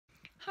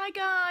Hi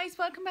guys,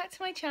 welcome back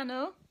to my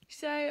channel.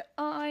 So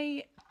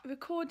I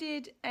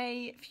recorded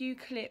a few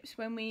clips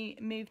when we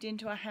moved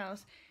into our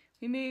house.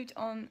 We moved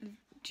on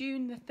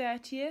June the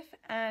 30th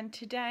and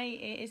today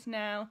it is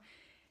now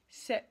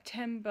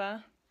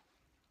September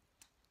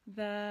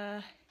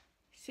the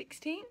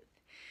 16th.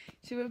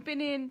 So we've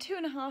been in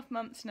 2.5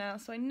 months now,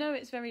 so I know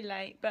it's very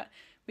late, but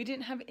we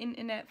didn't have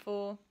internet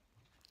for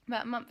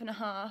about a month and a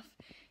half,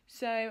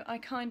 so I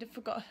kind of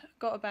forgot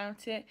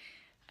about it.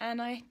 And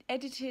I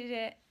edited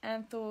it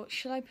and thought,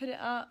 should I put it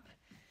up?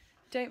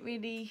 I don't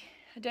really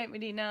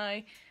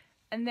know.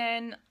 And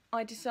then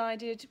I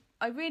decided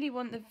I really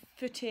want the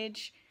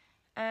footage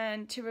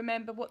and to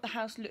remember what the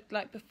house looked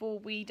like before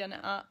we done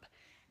it up,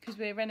 because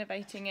we're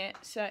renovating it,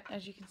 so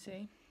as you can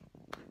see.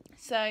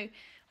 So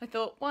I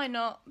thought, why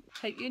not?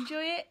 Hope you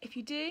enjoy it. If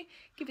you do,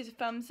 give us a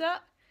thumbs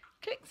up,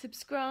 click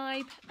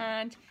subscribe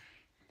and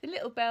the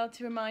little bell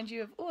to remind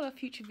you of all our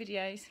future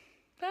videos.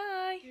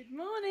 Bye. Good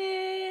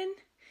morning.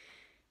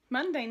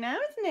 Monday now,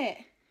 isn't it?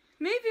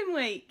 Moving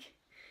week.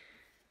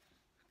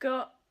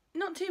 Got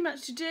not too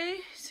much to do,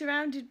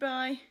 surrounded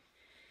by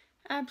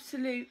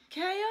absolute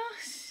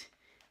chaos,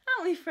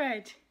 aren't we,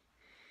 Fred?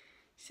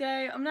 So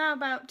I'm now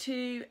about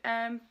to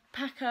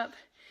pack up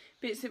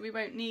bits that we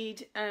won't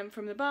need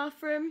from the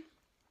bathroom,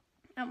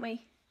 aren't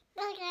we?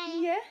 Okay.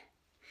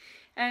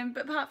 Yeah.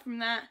 But apart from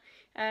that,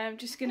 I'm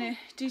just gonna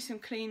do some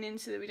cleaning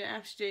so that we don't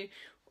have to do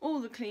all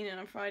the cleaning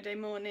on Friday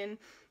morning,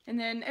 and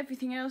then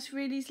everything else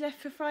really is left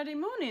for Friday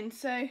morning.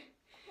 So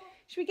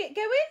should we get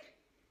going?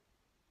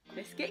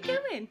 Let's get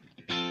going.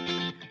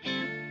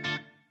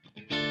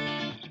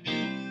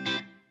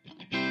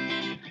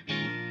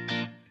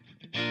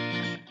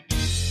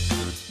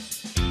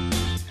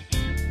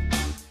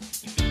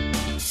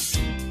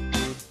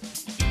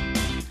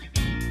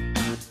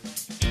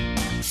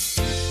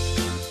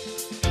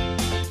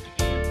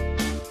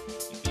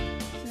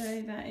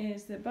 So that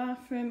is the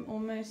bathroom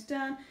almost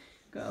done.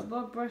 Got a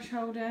bob brush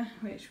holder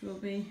which will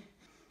be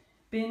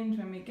binned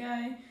when we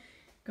go.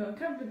 Got a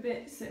couple of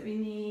bits that we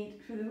need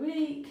for the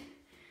week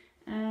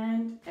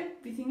and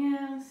everything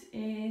else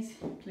is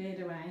cleared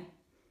away.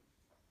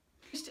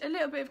 Just a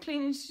little bit of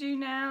cleaning to do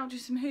now,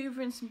 just some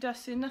hoovering, some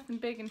dusting, nothing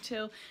big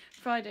until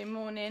Friday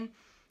morning.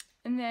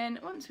 And then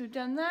once we've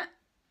done that,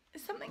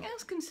 something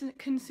else can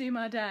consume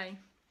our day.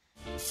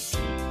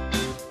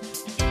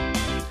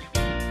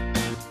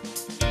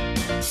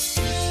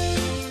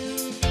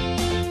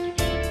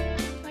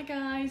 Hi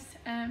guys,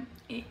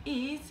 it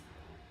is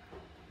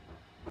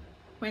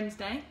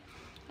Wednesday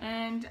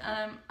and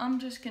I'm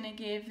just going to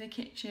give the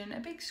kitchen a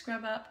big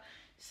scrub up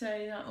so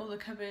that all the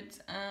cupboards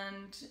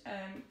and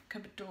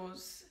cupboard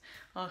doors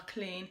are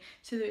clean,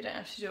 so that we don't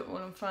have to do it all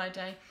on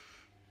Friday.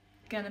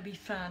 Gonna be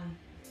fun.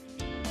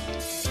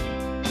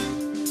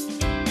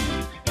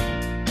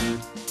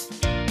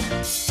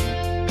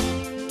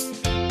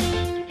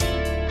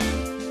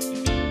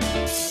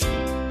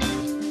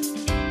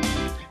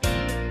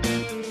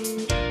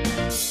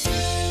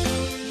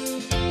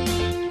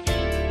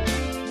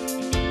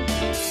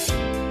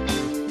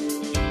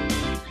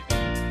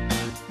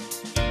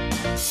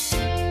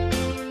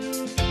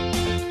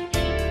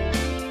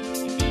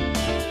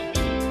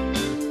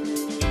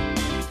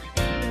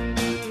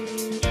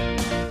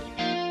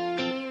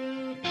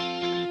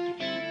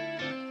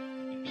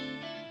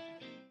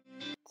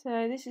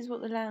 So this is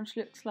what the lounge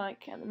looks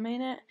like at the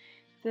minute.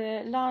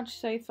 The large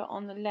sofa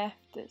on the left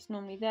that's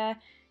normally there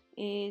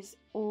is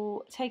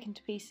all taken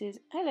to pieces.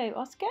 Hello,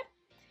 Oscar.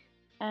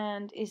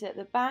 And is at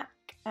the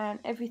back, and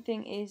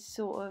everything is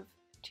sort of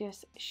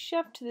just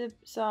shoved to the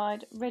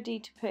side, ready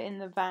to put in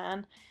the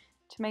van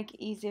to make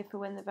it easier for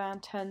when the van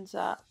turns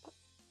up.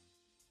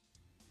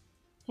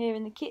 Here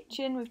in the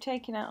kitchen we've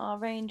taken out our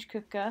range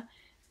cooker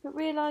but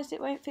realised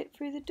it won't fit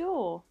through the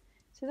door.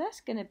 So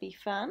that's going to be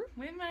fun.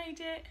 We made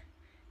it.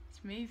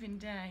 It's moving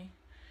day.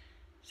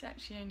 It's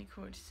actually only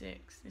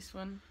 6:15, this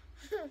one.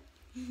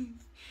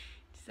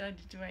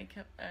 Decided to wake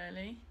up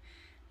early.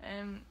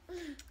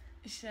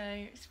 So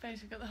I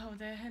suppose we've got the whole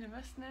day ahead of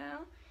us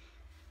now.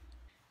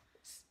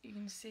 You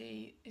can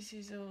see this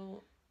is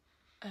all,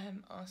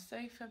 our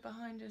sofa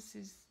behind us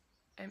is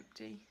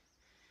empty.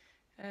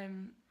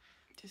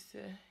 Just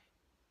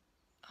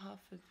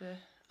half of the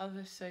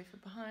other sofa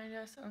behind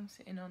us. I'm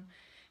sitting on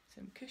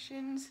some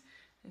cushions.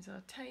 There's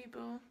our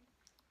table.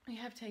 We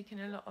have taken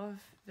a lot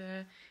of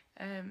the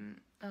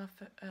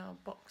our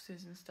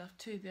boxes and stuff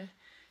to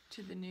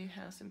the new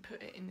house and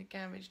put it in the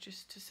garage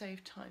just to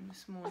save time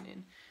this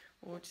morning,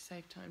 or to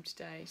save time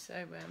today.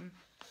 So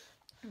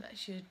that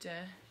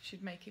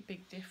should make a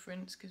big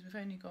difference, because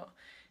we've only got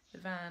the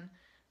van.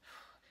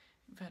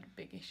 We've had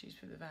big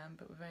issues with the van,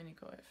 but we've only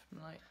got it from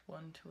like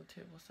 1 till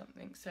 2 or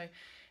something. So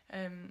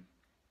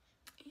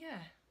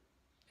yeah,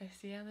 let's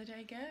see how the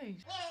day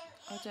goes.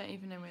 I don't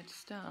even know where to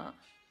start.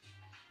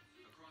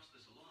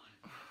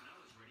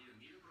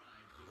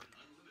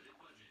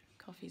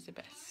 Coffee's the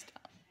best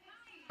start.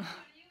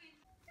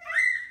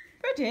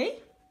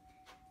 Freddie,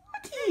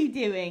 what are you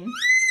doing?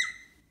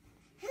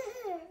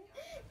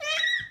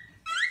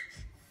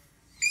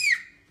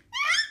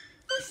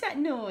 What's that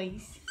noise?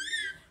 noise.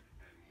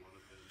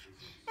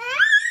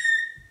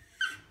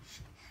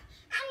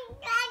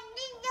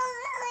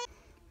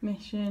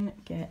 Mission,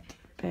 get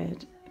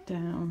bed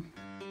down.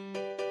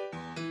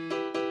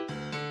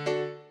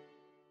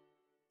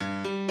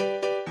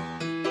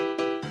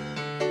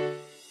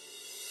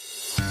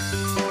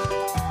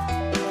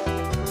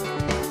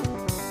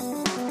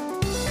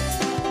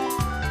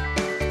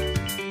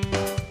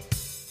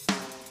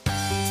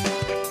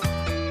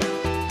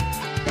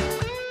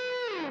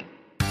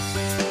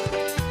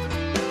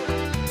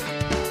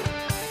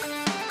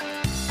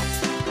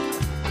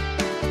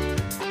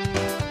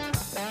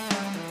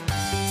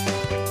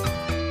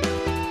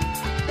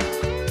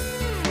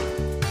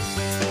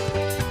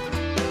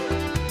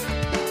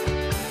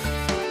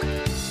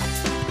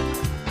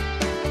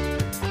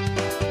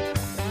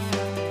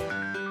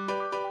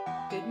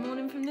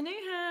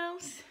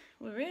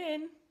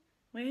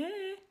 We're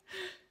here.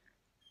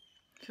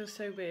 Feels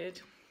so weird.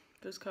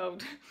 Feels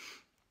cold.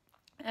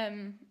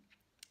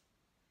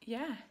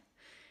 Yeah.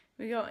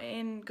 We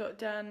got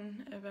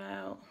done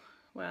about,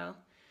 well,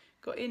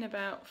 got in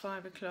about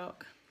 5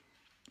 o'clock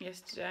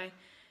yesterday,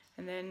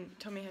 and then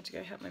Tommy had to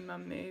go help my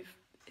mum move,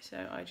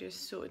 so I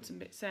just sorted some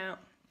bits out.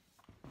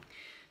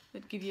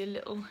 I'd give you a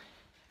little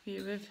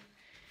view of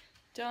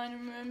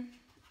dining room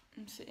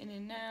I'm sitting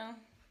in now,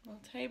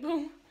 little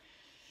table.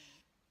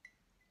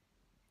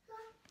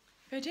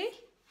 Ready?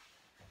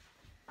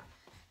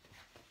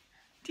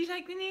 Do you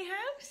like the new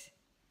house?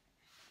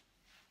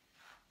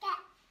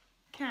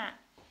 Cat.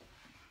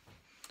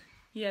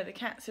 Yeah, the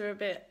cats are a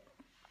bit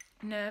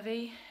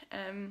nervy.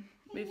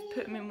 We've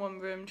put them in one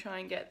room, try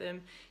and get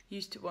them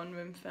used to one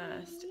room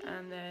first,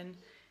 and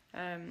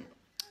then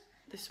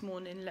this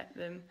morning let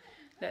them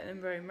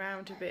roam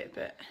around a bit,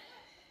 but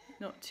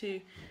not too.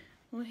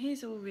 Well,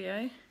 here's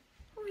Oreo.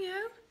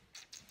 Oreo.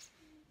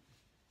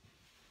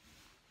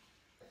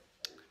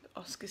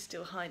 Oscar's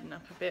still hiding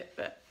up a bit,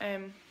 but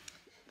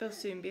they'll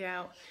soon be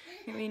out.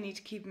 I think we need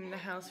to keep them in the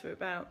house for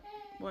about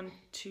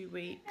 1-2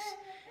 weeks,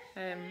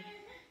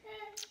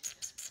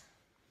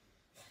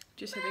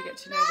 just so they get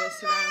to know their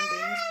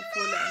surroundings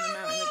before letting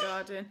them out in the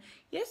garden.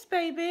 Yes,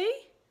 baby?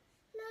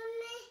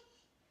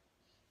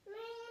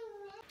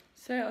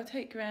 So I'll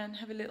take you around,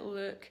 have a little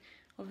look.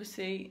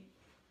 Obviously,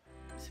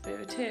 it's a bit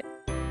of a tip.